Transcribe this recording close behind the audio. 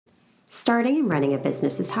Starting and running a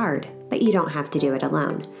business is hard, but you don't have to do it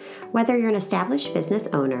alone. Whether you're an established business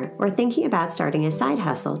owner or thinking about starting a side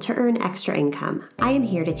hustle to earn extra income, I am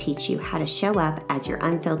here to teach you how to show up as your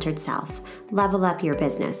unfiltered self, level up your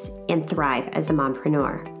business, and thrive as a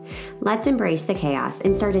mompreneur. Let's embrace the chaos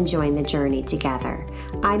and start enjoying the journey together.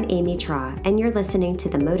 I'm Amy Traw, and you're listening to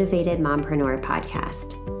the Motivated Mompreneur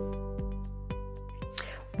Podcast.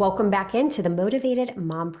 Welcome back into the Motivated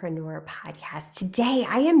Mompreneur Podcast. Today,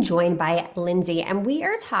 I am joined by Lyndsi, and we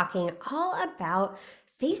are talking all about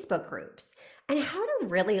Facebook groups and how to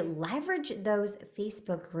really leverage those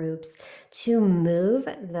Facebook groups to move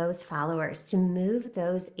those followers, to move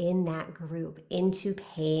those in that group into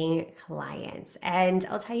paying clients. And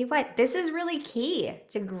I'll tell you what, this is really key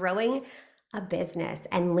to growing a business,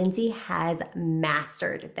 and Lyndsi has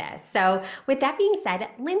mastered this. So with that being said,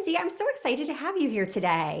 Lyndsi, I'm so excited to have you here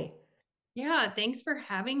today. Yeah, thanks for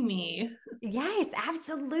having me. Yes,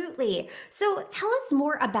 absolutely. So tell us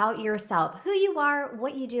more about yourself, who you are,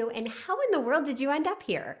 what you do, and how in the world did you end up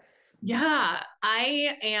here? Yeah,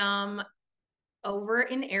 I am over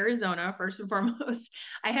in Arizona, first and foremost.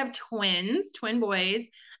 I have twin boys,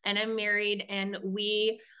 and I'm married, and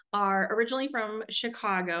we are originally from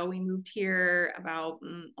Chicago. We moved here about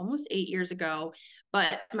almost 8 years ago,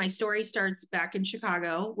 but my story starts back in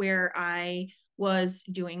Chicago where I was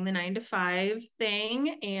doing the 9 to 5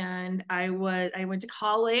 thing, and I went to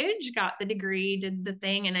college, got the degree, did the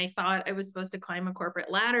thing, and I thought I was supposed to climb a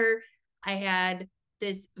corporate ladder. I had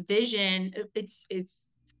this vision.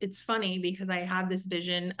 It's funny because I had this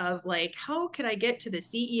vision of like, how could I get to the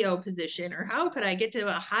CEO position, or how could I get to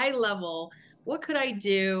a high level? What could I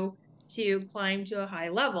do to climb to a high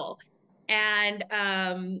level? And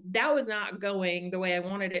that was not going the way I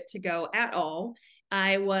wanted it to go at all.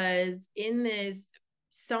 I was in this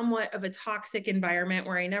somewhat of a toxic environment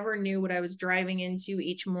where I never knew what I was driving into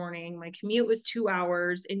each morning. My commute was 2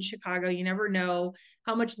 hours in Chicago. You never know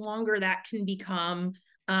how much longer that can become.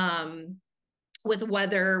 With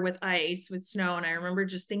weather, with ice, with snow. And I remember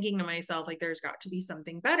just thinking to myself, like, there's got to be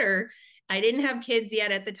something better. I didn't have kids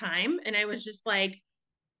yet at the time. And I was just like,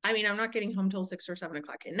 I mean, I'm not getting home till 6 or 7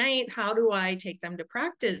 o'clock at night. How do I take them to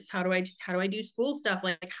practice? How do I do school stuff?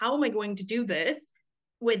 Like, how am I going to do this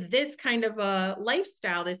with this kind of a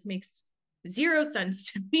lifestyle? This makes zero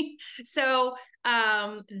sense to me. So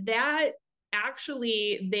that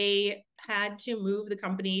actually, they had to move the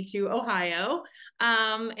company to Ohio.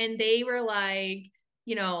 And they were like,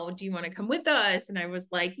 do you want to come with us? And I was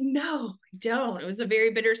like, no, I don't. It was a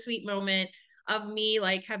very bittersweet moment of me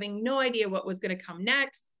like having no idea what was going to come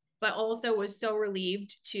next, but also was so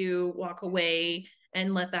relieved to walk away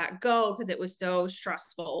and let that go because it was so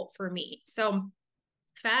stressful for me. So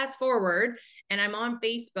fast forward, and I'm on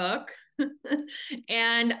Facebook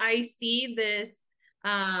and I see this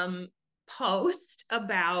um, post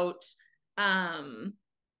about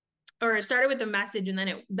or it started with a message, and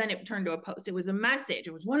then it turned to a post. It was a message.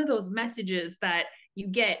 It was one of those messages that you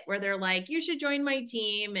get where they're like, you should join my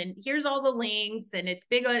team, and here's all the links, and it's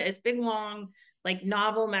big long like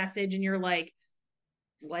novel message, and you're like,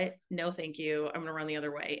 what? No, thank you. I'm gonna run the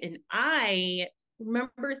other way. And I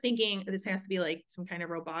remember thinking this has to be like some kind of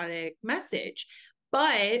robotic message,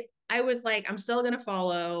 but I was like, I'm still gonna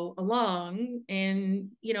follow along, and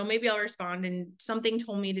maybe I'll respond. And something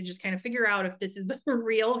told me to just kind of figure out if this is a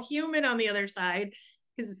real human on the other side,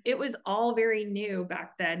 because it was all very new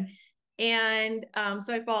back then. And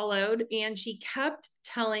so I followed, and she kept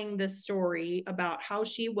telling this story about how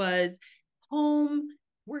she was home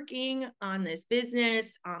working on this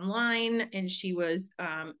business online, and she was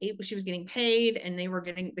getting paid, and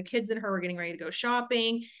the kids and her were getting ready to go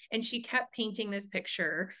shopping, and she kept painting this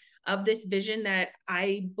picture of this vision that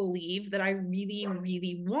I believe that I really,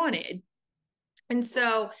 really wanted. And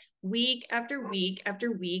so week after week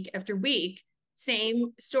after week after week,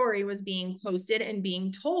 same story was being posted and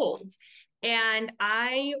being told. And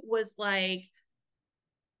I was like,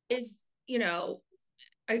 is,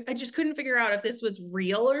 I just couldn't figure out if this was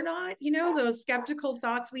real or not. Those skeptical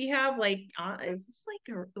thoughts we have, like, is this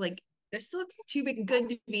like this looks too good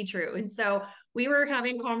to be true? And so we were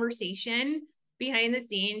having conversation behind the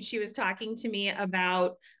scenes. She was talking to me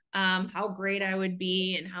about how great I would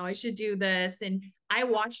be and how I should do this. And I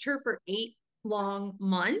watched her for 8 long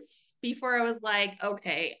months before I was like,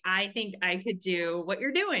 okay, I think I could do what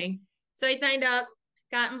you're doing. So I signed up,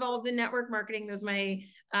 got involved in network marketing. That was my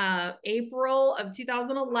April of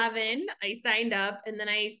 2011. I signed up, and then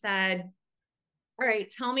I said, all right,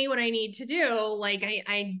 tell me what I need to do. Like,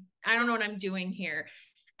 I don't know what I'm doing here.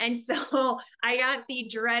 And so I got the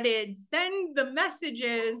dreaded send the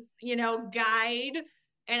messages, guide.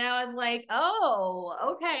 And I was like,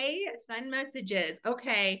 oh, okay, send messages.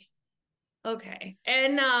 Okay. Okay.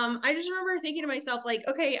 And I just remember thinking to myself, like,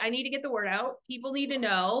 okay, I need to get the word out. People need to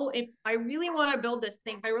know. If I really want to build this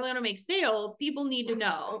thing, if I really want to make sales, people need to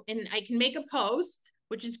know. And I can make a post,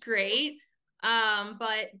 which is great.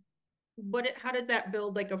 But how does that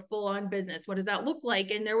build like a full-on business? What does that look like?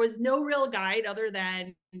 And there was no real guide other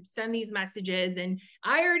than send these messages. And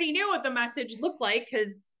I already knew what the message looked like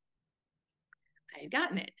because I had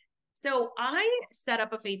gotten it. So I set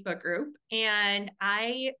up a Facebook group and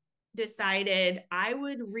I decided I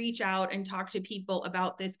would reach out and talk to people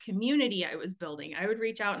about this community I was building. I would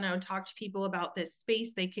reach out and I would talk to people about this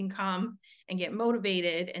space they can come and get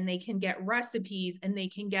motivated and they can get recipes and they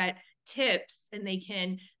can get tips and they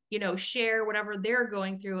can, share whatever they're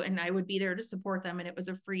going through. And I would be there to support them. And it was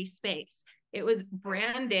a free space. It was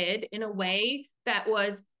branded in a way that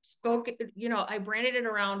was spoken, I branded it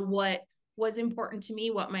around what was important to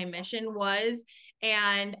me, what my mission was.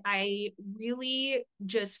 And I really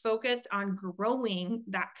just focused on growing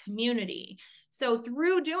that community. So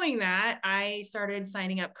through doing that, I started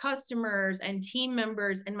signing up customers and team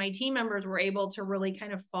members, and my team members were able to really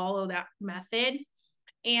kind of follow that method.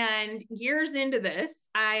 And years into this,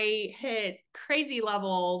 I hit crazy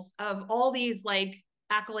levels of all these like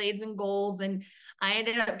accolades and goals. And I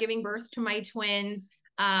ended up giving birth to my twins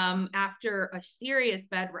after a serious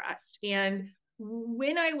bed rest. And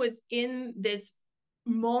when I was in this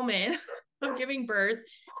moment of giving birth,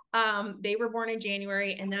 they were born in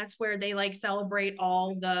January, and that's where they like celebrate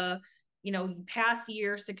all the, past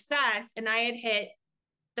year success. And I had hit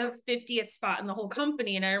the 50th spot in the whole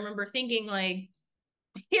company. And I remember thinking, like,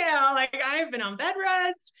 like I've been on bed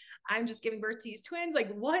rest. I'm just giving birth to these twins.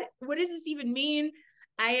 Like, what does this even mean?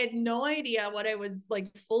 I had no idea what I was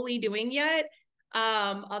like fully doing yet,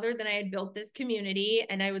 other than I had built this community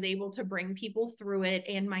and I was able to bring people through it,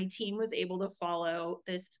 and my team was able to follow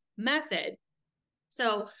this method.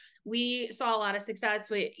 So we saw a lot of success.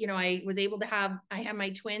 I was able to I had my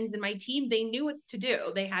twins and my team, they knew what to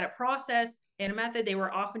do. They had a process and a method. They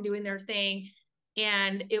were often doing their thing.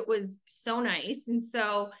 And it was so nice. And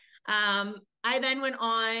so I then went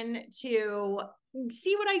on to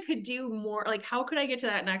see what I could do more. Like, how could I get to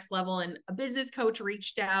that next level? And a business coach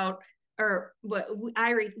reached out, or what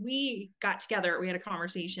we got together, we had a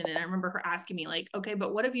conversation, and I remember her asking me, like, okay,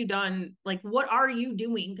 but what have you done? Like, what are you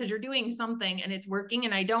doing? Because you're doing something and it's working,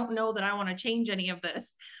 and I don't know that I want to change any of this.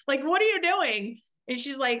 Like, what are you doing? And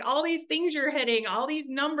she's like, all these things you're hitting, all these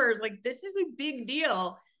numbers, like, this is a big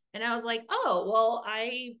deal. And I was like, oh, well,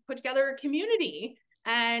 I put together a community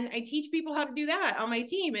and I teach people how to do that on my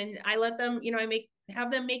team. And I let them,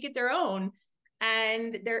 have them make it their own.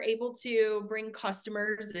 And they're able to bring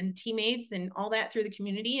customers and teammates and all that through the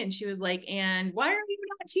community. And she was like, and why are you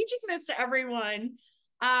not teaching this to everyone?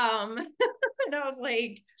 And I was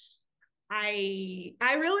like, I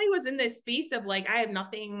really was in this space of like, I have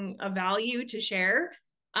nothing of value to share,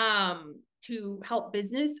 to help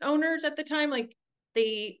business owners at the time. Like,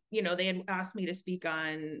 they had asked me to speak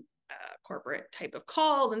on corporate type of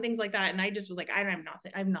calls and things like that. And I just was like, I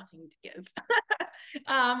have nothing to give.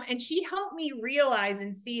 And she helped me realize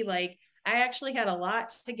and see, like, I actually had a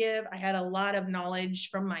lot to give. I had a lot of knowledge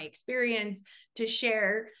from my experience to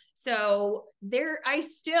share. So I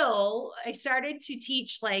started to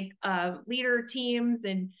teach like leader teams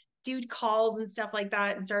and do calls and stuff like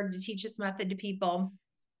that, and started to teach this method to people.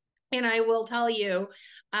 And I will tell you,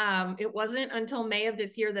 it wasn't until May of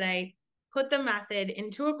this year that I put the method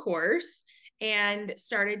into a course and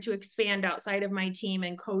started to expand outside of my team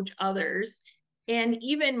and coach others. And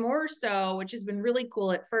even more so, which has been really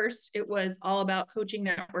cool. At first, it was all about coaching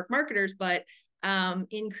network marketers, but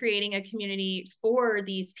in creating a community for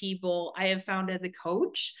these people, I have found as a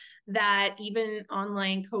coach that even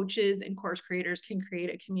online coaches and course creators can create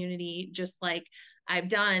a community just like I've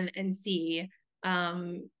done, and see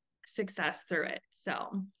success through it.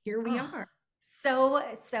 So here we are.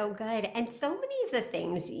 So good. And so many of the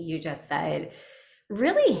things you just said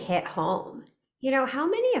really hit home. How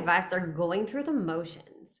many of us are going through the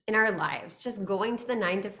motions in our lives, just going to the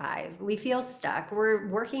 9 to 5? We feel stuck. We're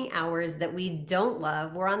working hours that we don't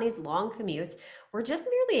love. We're on these long commutes. We're just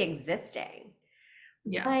merely existing.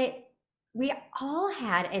 Yeah. But we all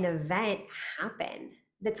had an event happen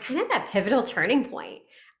that's kind of that pivotal turning point.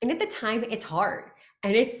 And at the time, it's hard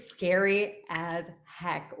and it's scary as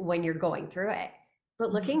heck when you're going through it.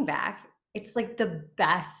 But looking back, it's like the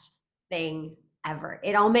best thing ever.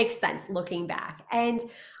 It all makes sense looking back. And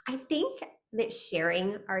I think that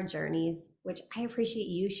sharing our journeys, which I appreciate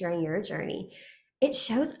you sharing your journey, it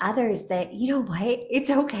shows others that, you know what, it's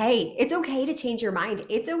okay. It's okay to change your mind.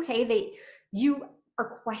 It's okay that you are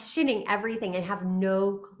questioning everything and have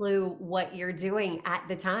no clue what you're doing at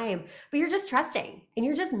the time, but you're just trusting and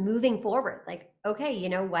you're just moving forward. Like, okay, you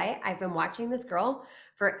know what? I've been watching this girl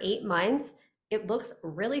for 8 months. It looks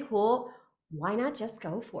really cool. Why not just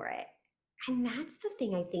go for it? And that's the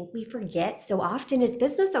thing I think we forget so often as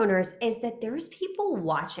business owners is that there's people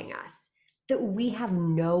watching us that we have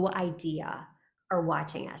no idea are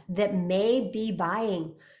watching us that may be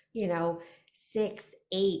buying, you know, 6,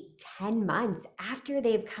 8, 10 months after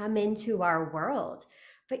they've come into our world.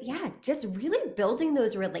 But yeah, just really building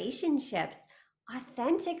those relationships,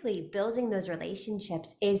 authentically building those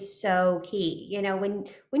relationships is so key. You know,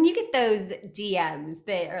 when you get those DMs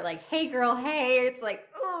that are like, "Hey girl, hey," it's like,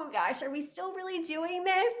 "Oh gosh, are we still really doing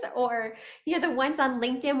this?" Or you know, the ones on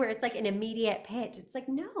LinkedIn where it's like an immediate pitch. It's like,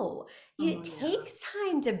 "No, Oh it yeah. takes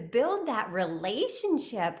time to build that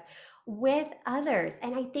relationship with others."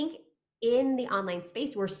 And I think in the online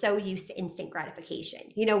space, we're so used to instant gratification.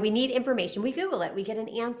 You know, we need information, we Google it, we get an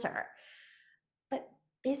answer. But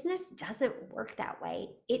business doesn't work that way.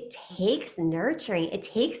 It takes nurturing, it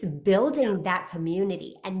takes Yeah. building that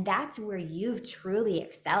community. And that's where you've truly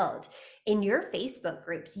excelled. In your Facebook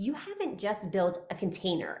groups, you haven't just built a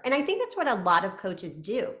container. And I think that's what a lot of coaches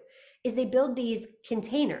do is they build these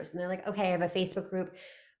containers and they're like, okay, I have a Facebook group,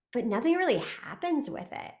 but nothing really happens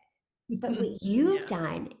with it. But what you've Yeah.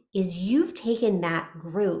 done is you've taken that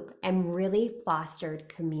group and really fostered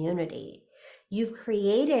community. You've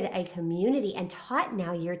created a community and taught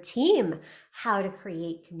now your team how to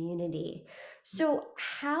create community. So,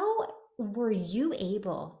 how were you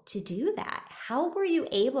able to do that? How were you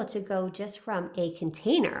able to go just from a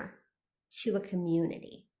container to a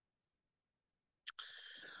community?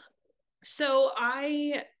 So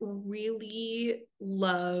I really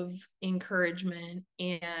love encouragement.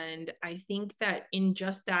 And I think that in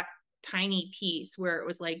just that tiny piece where it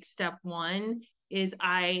was like step one is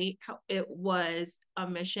it was a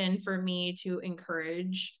mission for me to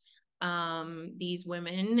encourage these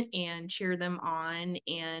women and cheer them on.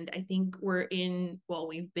 And I think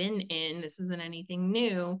we've been in, this isn't anything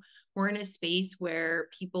new. We're in a space where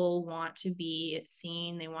people want to be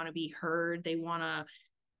seen, they want to be heard, they want to,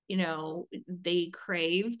 they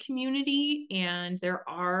crave community. And there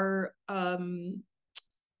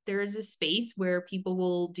is a space where people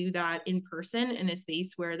will do that in person and a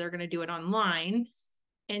space where they're going to do it online.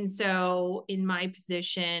 And so in my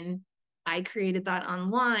position, I created that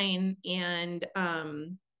online. And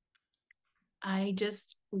I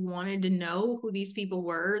just wanted to know who these people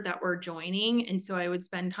were that were joining. And so I would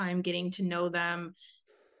spend time getting to know them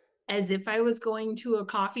as if I was going to a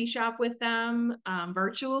coffee shop with them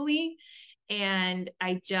virtually. And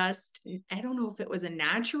I don't know if it was a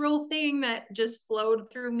natural thing that just flowed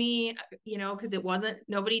through me, because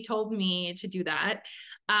nobody told me to do that.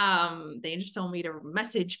 They just told me to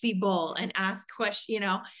message people and ask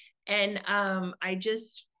questions, and I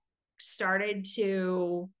just started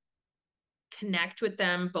to connect with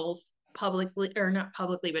them both publicly, or not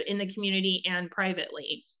publicly, but in the community and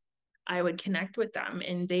privately. I would connect with them,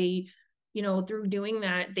 and they, through doing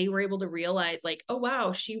that, they were able to realize like, oh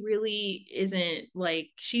wow, she really isn't like,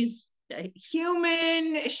 she's a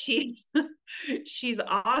human. She's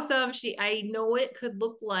awesome. I know what it could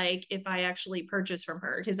look like if I actually purchase from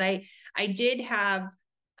her, because I did have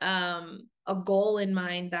a goal in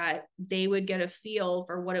mind that they would get a feel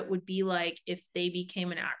for what it would be like if they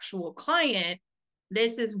became an actual client.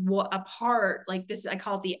 This is what a part, like this, I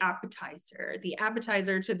call it the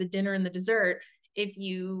appetizer to the dinner and the dessert, if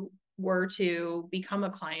you were to become a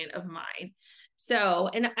client of mine. So,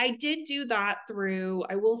 and I did do that through,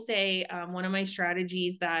 I will say, one of my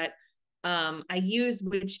strategies that I used,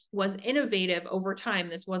 which was innovative over time.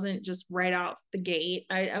 This wasn't just right off the gate.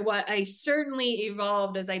 I certainly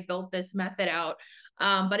evolved as I built this method out,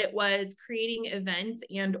 but it was creating events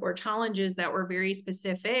and or challenges that were very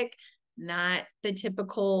specific, not the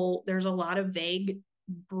typical. There's a lot of vague,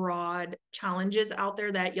 broad challenges out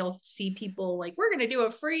there that you'll see people like, we're going to do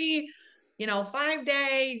a free,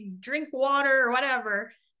 5-day drink water or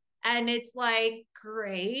whatever. And it's like,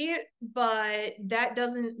 great, but that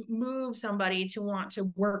doesn't move somebody to want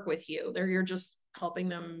to work with you. You're just helping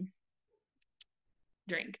them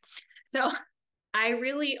drink. So I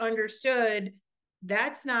really understood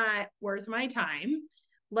that's not worth my time.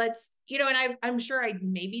 And I'm sure I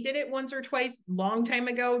maybe did it once or twice long time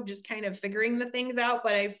ago, just kind of figuring the things out.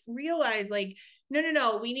 But I've realized like,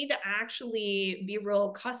 no, we need to actually be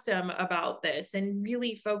real custom about this and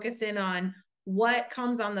really focus in on what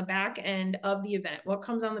comes on the back end of the event, what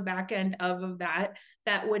comes on the back end of that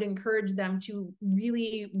would encourage them to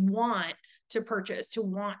really want to purchase, to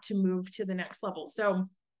want to move to the next level. So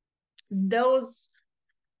those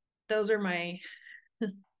those are my,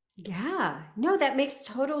 Yeah, no, that makes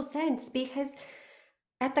total sense because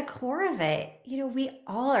at the core of it, we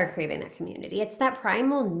all are craving that community. It's that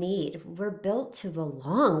primal need. We're built to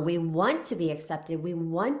belong. We want to be accepted. We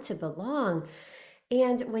want to belong.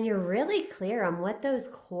 And when you're really clear on what those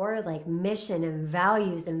core like mission and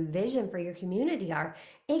values and vision for your community are,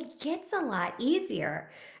 it gets a lot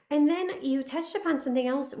easier. And then you touched upon something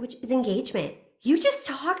else, which is engagement. You just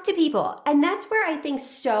talk to people. And that's where I think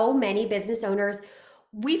so many business owners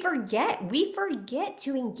we forget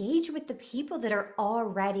to engage with the people that are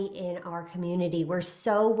already in our community. We're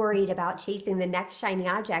so worried about chasing the next shiny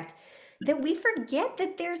object that we forget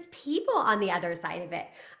that there's people on the other side of it.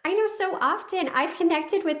 I know so often I've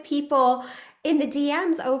connected with people in the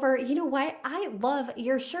DMs over, you know what, I love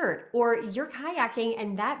your shirt or you're kayaking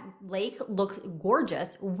and that lake looks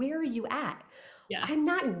gorgeous. Where are you at? yeah. I'm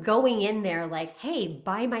not going in there like, hey,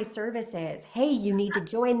 buy my services. Hey, you need to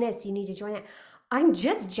join this, you need to join that. I'm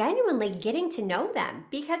just genuinely getting to know them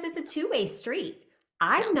because it's a two-way street. Yeah.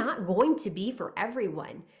 I'm not going to be for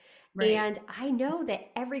everyone. Right. And I know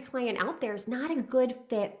that every client out there is not a good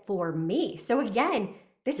fit for me. So, again,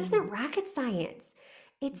 this isn't Mhm. rocket science.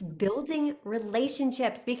 It's Mhm. building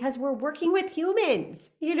relationships because we're working with humans.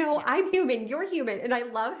 Yeah. I'm human, you're human. And I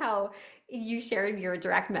love how you shared your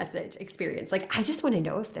direct message experience. Like, I just want to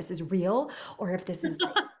know if this is real or if this is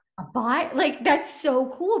like a bot. Like, that's so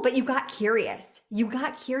cool. But you got curious. You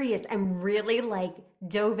got curious and really like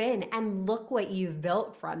dove in. And look what you've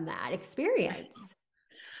built from that experience.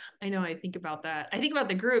 I know. I think about that. I think about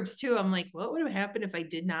the groups too. I'm like, what would have happened if I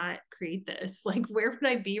did not create this? Like, where would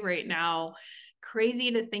I be right now?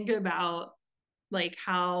 Crazy to think about, like,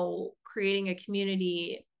 how creating a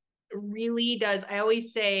community really does. I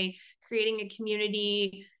always say creating a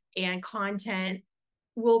community and content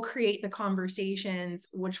will create the conversations,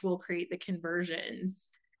 which will create the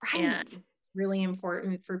conversions. And Right. it's really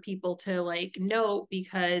important for people to like note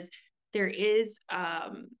because there is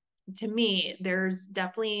to me, there's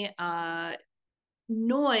definitely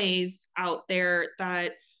noise out there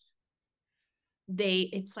that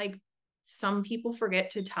it's like some people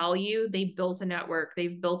forget to tell you they built a network,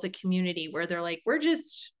 they've built a community where they're like, we're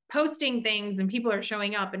just posting things and people are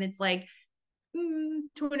showing up. And it's like,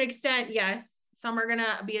 to an extent, yes, some are going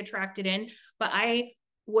to be attracted in, but I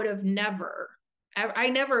would have never. I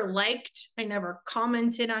never liked, I never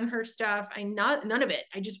commented on her stuff. None of it.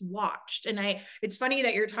 I just watched. And it's funny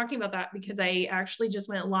that you're talking about that because I actually just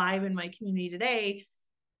went live in my community today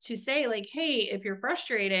to say, like, hey, if you're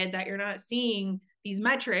frustrated that you're not seeing these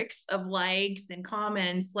metrics of likes and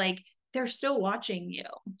comments, like, they're still watching you.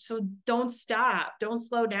 So don't stop, don't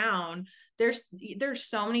slow down. There's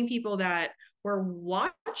so many people that were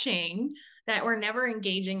watching that were never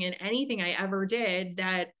engaging in anything I ever did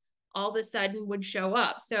that all of a sudden would show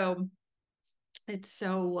up. So it's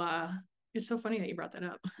so it's so funny that you brought that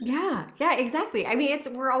up. Yeah, yeah, exactly. I mean,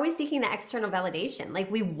 we're always seeking the external validation. Like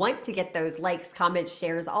we want to get those likes, comments,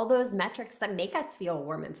 shares, all those metrics that make us feel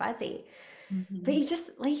warm and fuzzy. But Mm-hmm. you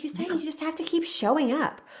just, like you said, Yeah. you just have to keep showing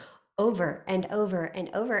up over and over and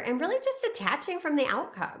over and really just detaching from the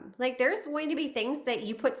outcome. Like there's going to be things that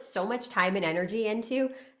you put so much time and energy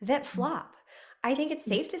into that flop. I think it's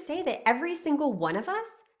safe to say that every single one of us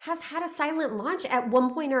has had a silent launch at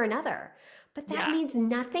one point or another. But that Yeah. means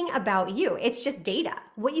nothing about you. It's just data.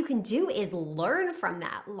 What you can do is learn from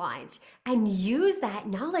that launch and use that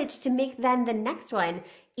knowledge to make then the next one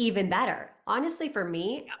even better. Honestly, for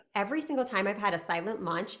me, every single time I've had a silent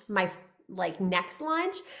launch, my like next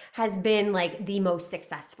launch has been like the most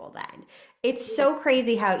successful then. It's so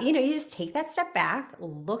crazy how, you just take that step back,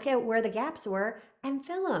 look at where the gaps were and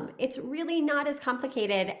fill them. It's really not as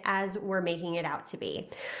complicated as we're making it out to be.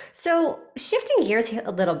 So, shifting gears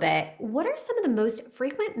a little bit, what are some of the most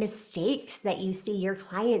frequent mistakes that you see your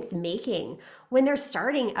clients making when they're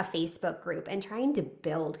starting a Facebook group and trying to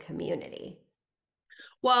build community?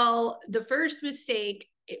 Well, the first mistake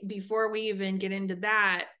before we even get into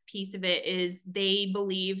that piece of it is they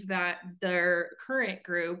believe that their current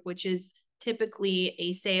group, which is typically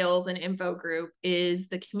a sales and info group, is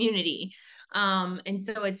the community. And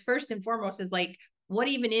so it's first and foremost is like, what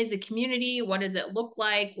even is a community? What does it look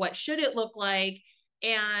like? What should it look like?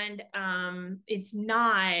 And it's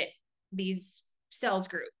not these sales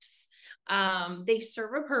groups. They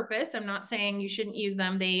serve a purpose. I'm not saying you shouldn't use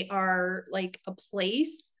them. They are like a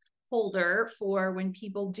place holder for when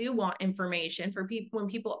people do want information, for people when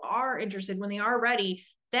people are interested, when they are ready,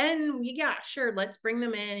 then yeah, sure, let's bring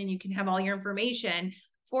them in and you can have all your information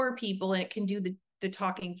for people and it can do the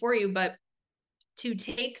talking for you. But to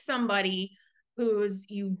take somebody who's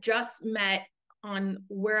you just met on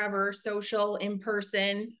wherever social in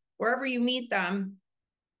person wherever you meet them,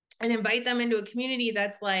 and invite them into a community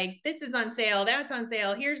that's like, this is on sale, that's on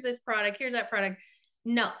sale, here's this product, here's that product.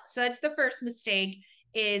 No. So that's the first mistake,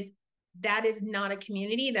 is that is not a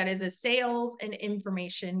community. That is a sales and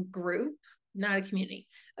information group, not a community.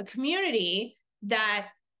 A community that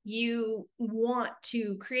you want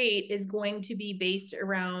to create is going to be based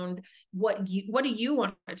around what do you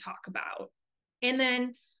want to talk about? And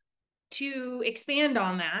then to expand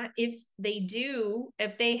on that, if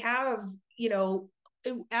they have,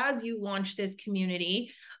 as you launch this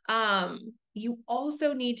community, you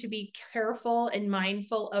also need to be careful and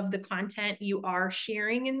mindful of the content you are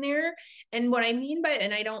sharing in there. And what I mean by,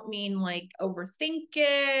 and I don't mean like overthink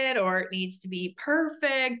it or it needs to be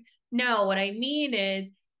perfect. No, what I mean is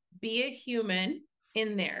be a human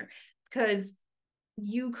in there, because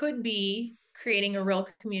you could be creating a real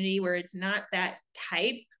community where it's not that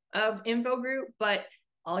type of info group, but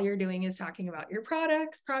all you're doing is talking about your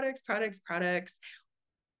products.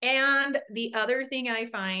 And the other thing I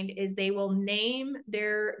find is they will name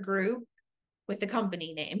their group with the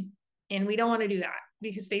company name. And we don't want to do that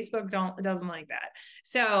because Facebook doesn't like that.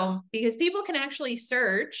 So, because people can actually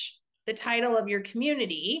search the title of your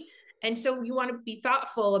community. And so you want to be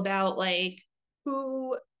thoughtful about like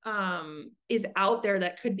who is out there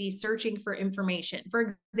that could be searching for information.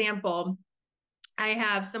 For example, I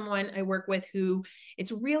have someone I work with who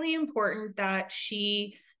it's really important that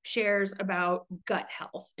she shares about gut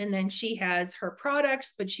health. And then she has her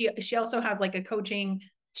products, but she also has like a coaching.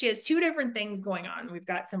 She has two different things going on. We've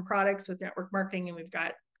got some products with network marketing and we've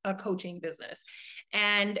got a coaching business.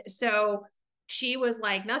 And so she was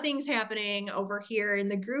like, nothing's happening over here. And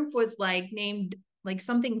the group was like named like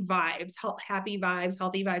something vibes, happy vibes,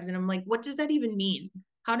 healthy vibes. And I'm like, what does that even mean?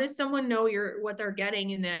 How does someone know what they're getting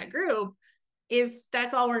in that group if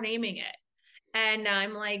that's all we're naming it? And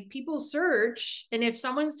I'm like, people search, and if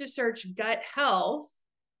someone's to search gut health,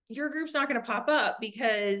 your group's not going to pop up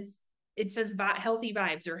because it says healthy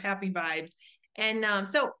vibes or happy vibes. And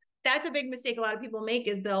so that's a big mistake a lot of people make,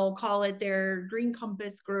 is they'll call it their green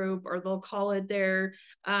compass group, or they'll call it their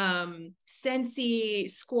Sensi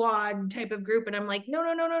squad type of group. And I'm like,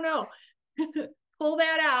 no. Pull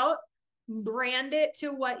that out, brand it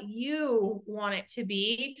to what you want it to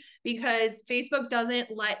be, because Facebook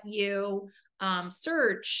doesn't let you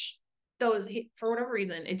search those for whatever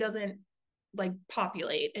reason. It doesn't like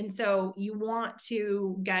populate. And so you want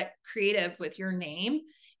to get creative with your name.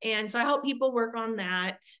 And so I help people work on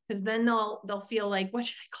that, because then they'll feel like, what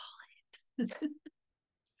should I call it?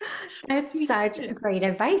 That's such great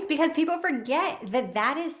advice because people forget that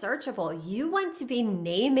that is searchable. You want to be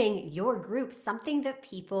naming your group something that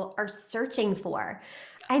people are searching for.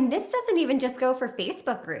 And this doesn't even just go for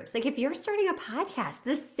Facebook groups. Like if you're starting a podcast,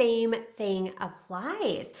 the same thing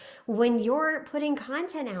applies. When you're putting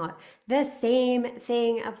content out, the same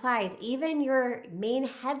thing applies. Even your main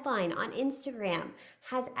headline on Instagram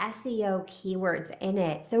has SEO keywords in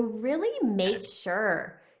it. So really make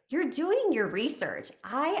sure you're doing your research.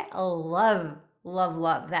 I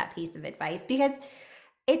love that piece of advice because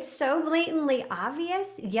it's so blatantly obvious,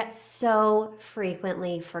 yet so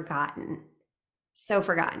frequently forgotten. So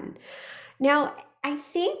forgotten. Now, I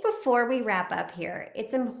think before we wrap up here,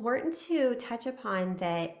 it's important to touch upon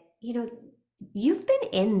that, you've been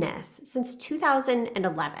in this since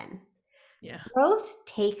 2011. Yeah. Growth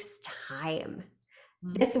takes time.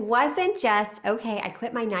 This wasn't just, okay, I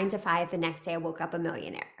quit my 9 to 5. The next day I woke up a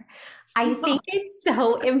millionaire. I think it's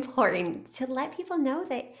so important to let people know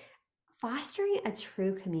that fostering a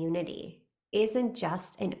true community isn't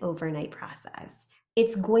just an overnight process.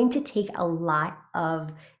 It's going to take a lot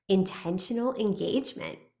of intentional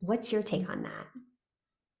engagement. What's your take on that?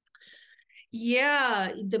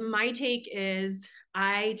 Yeah, my take is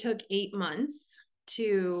I took 8 months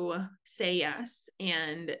to say yes.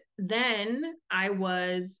 And then I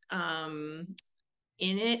was in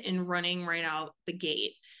it and running right out the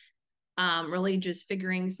gate. Really just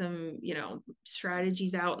figuring some,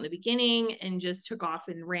 strategies out in the beginning, and just took off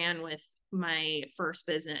and ran with my first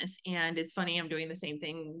business. And it's funny, I'm doing the same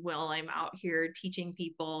thing while I'm out here teaching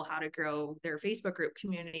people how to grow their Facebook group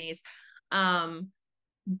communities.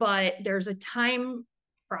 But there's a time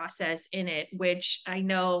process in it, which I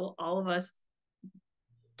know all of us,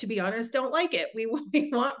 to be honest, don't like it. We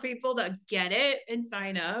want people to get it and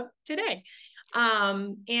sign up today.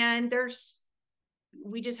 And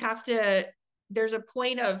we just have to, there's a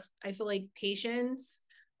point of, I feel like, patience,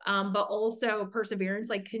 but also perseverance,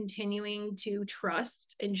 like continuing to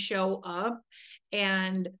trust and show up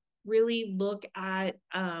and really look at,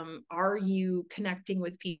 are you connecting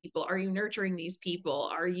with people? Are you nurturing these people?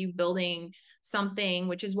 Are you building something,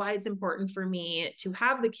 which is why it's important for me to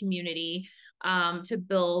have the community to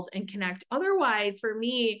build and connect. Otherwise, for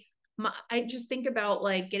me, I just think about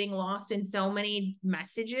like getting lost in so many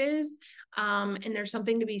messages. And there's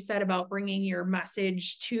something to be said about bringing your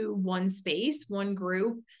message to one space, one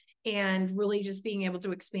group, and really just being able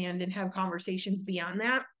to expand and have conversations beyond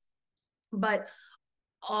that. But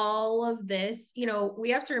all of this,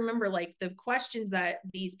 we have to remember like the questions that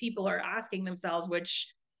these people are asking themselves,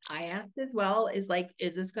 which I asked as well, is like,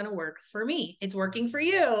 is this going to work for me? It's working for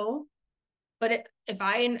you. But if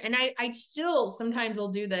I still sometimes will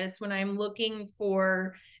do this when I'm looking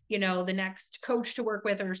for, the next coach to work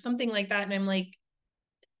with or something like that. And I'm like,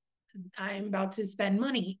 I'm about to spend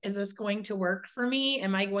money. Is this going to work for me?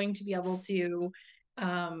 Am I going to be able to,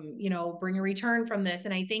 bring a return from this?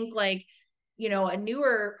 And I think like, a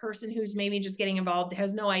newer person who's maybe just getting involved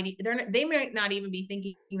has no idea. They might not even be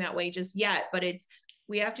thinking that way just yet, but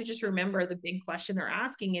we have to just remember the big question they're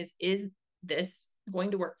asking is this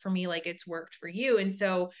going to work for me like it's worked for you? And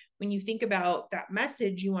so when you think about that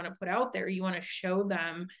message you want to put out there, you want to show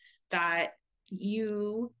them that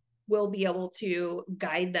you will be able to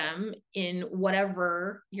guide them in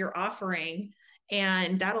whatever you're offering,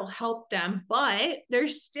 and that'll help them. But they're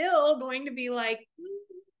still going to be like,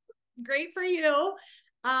 great for you.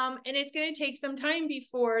 And it's going to take some time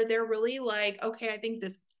before they're really like, okay, I think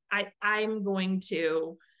this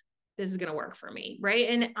is going to work for me. Right.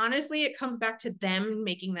 And honestly, it comes back to them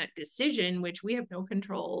making that decision, which we have no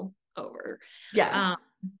control over. Yeah.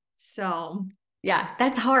 So yeah,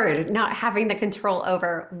 that's hard, not having the control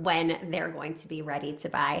over when they're going to be ready to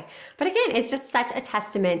buy. But again, it's just such a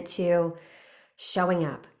testament to showing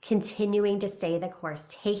up, continuing to stay the course,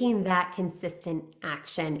 taking that consistent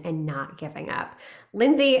action and not giving up.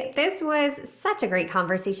 Lyndsi, this was such a great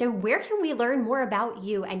conversation. Where can we learn more about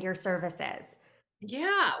you and your services?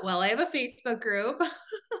 Yeah, well, I have a Facebook group.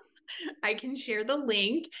 I can share the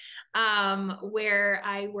link where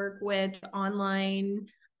I work with online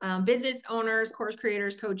business owners, course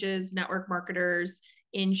creators, coaches, network marketers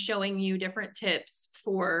in showing you different tips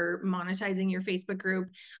for monetizing your Facebook group.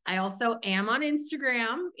 I also am on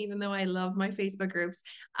Instagram, even though I love my Facebook groups,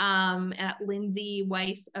 at Lyndsi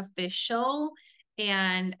Weise Official.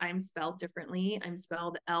 And I'm spelled differently. I'm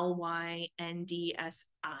spelled Lyndssi.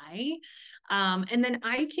 And then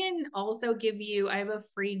I can also I have a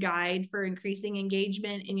free guide for increasing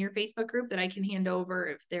engagement in your Facebook group that I can hand over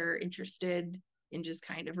if they're interested in just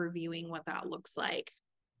kind of reviewing what that looks like.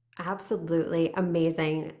 Absolutely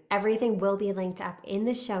amazing. Everything will be linked up in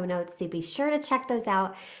the show notes, so be sure to check those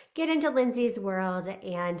out. Get into Lyndsi's world.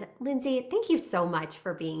 And Lyndsi, thank you so much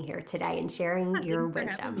for being here today and sharing your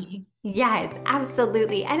Thanks for having wisdom. me. Yes,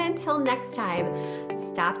 absolutely. And until next time,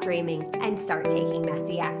 stop dreaming and start taking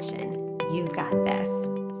messy action. You've got this.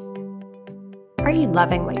 Are you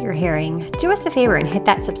loving what you're hearing? Do us a favor and hit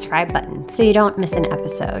that subscribe button so you don't miss an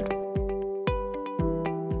episode.